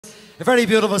A very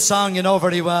beautiful song you know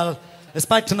very well. It's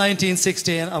back to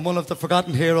 1916 and one of the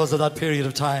forgotten heroes of that period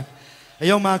of time. A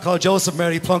young man called Joseph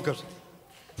Plunkett.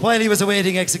 While he was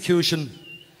awaiting execution,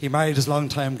 he married his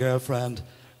longtime girlfriend,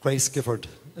 Grace Gifford.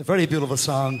 A very beautiful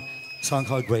song, a song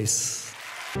called Grace.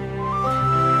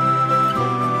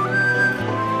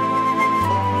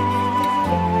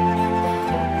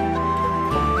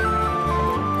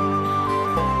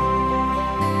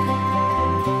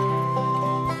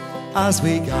 As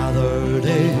we gathered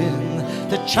in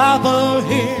the chapel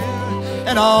here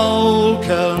in old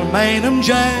Kilmainham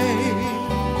Jail,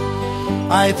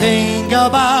 I think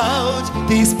about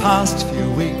these past few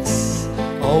weeks.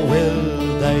 Oh,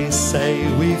 will they say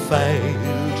we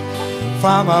failed?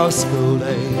 From our school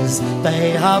days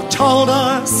they have told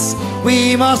us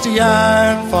we must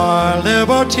yearn for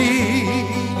liberty.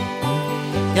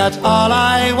 Yet all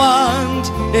I want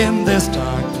in this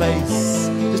dark place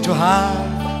is to have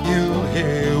you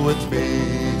here with me.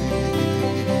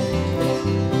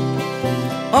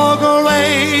 Oh,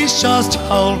 Grace, just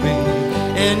hold me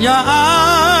in your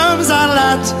arms and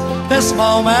let this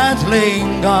moment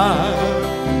linger.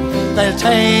 They'll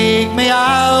take me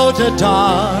out at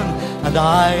dawn and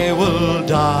I will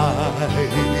die.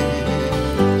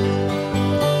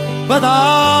 With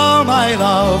all my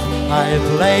love I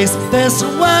place this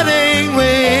wedding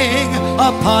ring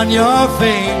upon your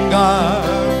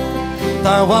finger.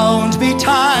 There won't be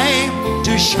time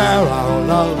to share our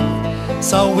love,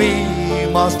 so we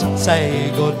must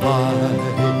say goodbye.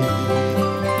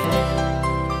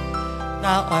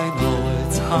 Now I know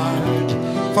it's hard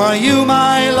for you,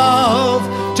 my love,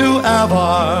 to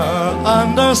ever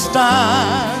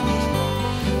understand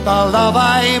the love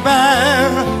I bear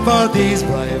for these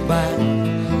brave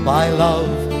men, my love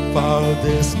for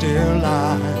this dear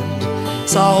land.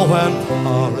 So when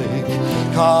Padraic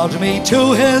called me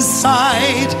to his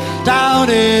side down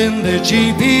in the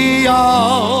GPO,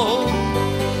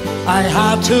 I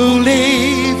had to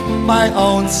leave my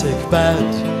own sick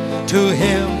bed. To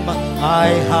him I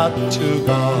had to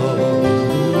go.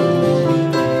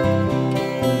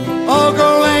 Oh,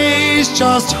 Grace,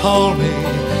 just hold me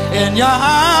in your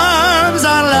arms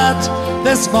and let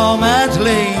this moment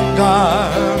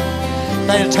linger.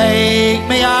 They'll take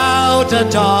me out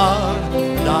at dawn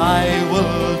and I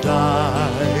will die.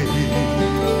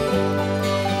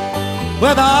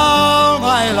 With all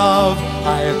my love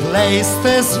I place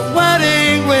this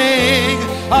wedding ring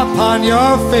upon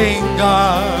your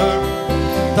finger.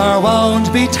 There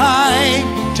won't be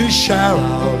time to share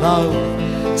our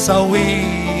love, so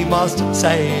we must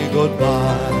say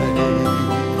goodbye.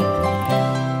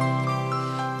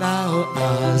 Now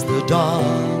as the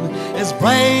dawn is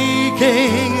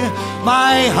breaking,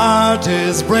 my heart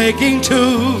is breaking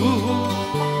too.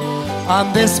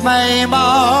 On this May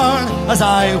morn, as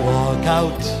I walk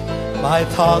out, my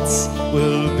thoughts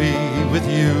will be with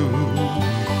you.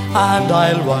 And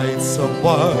I'll write some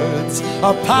words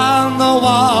upon the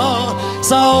wall,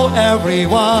 so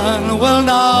everyone will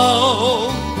know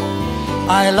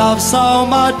I love so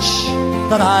much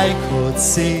that I could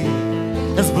see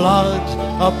his blood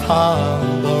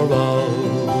upon the rose.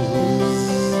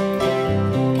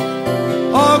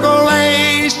 Oh,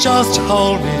 Grace, just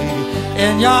hold me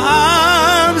in your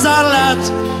arms and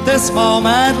let this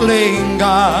moment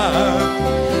linger.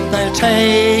 They'll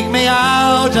take me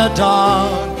out at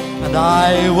dawn and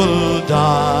I will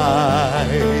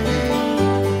die.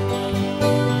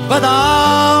 With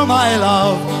all my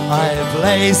love I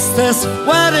place this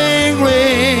wedding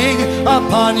ring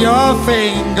upon your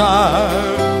finger.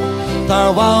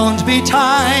 There won't be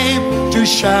time to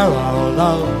share our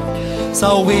love,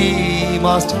 so we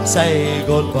must say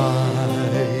goodbye.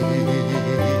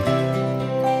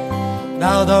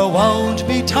 Now there won't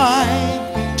be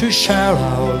time to share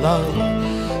our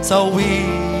love, so we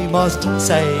must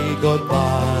say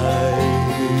goodbye.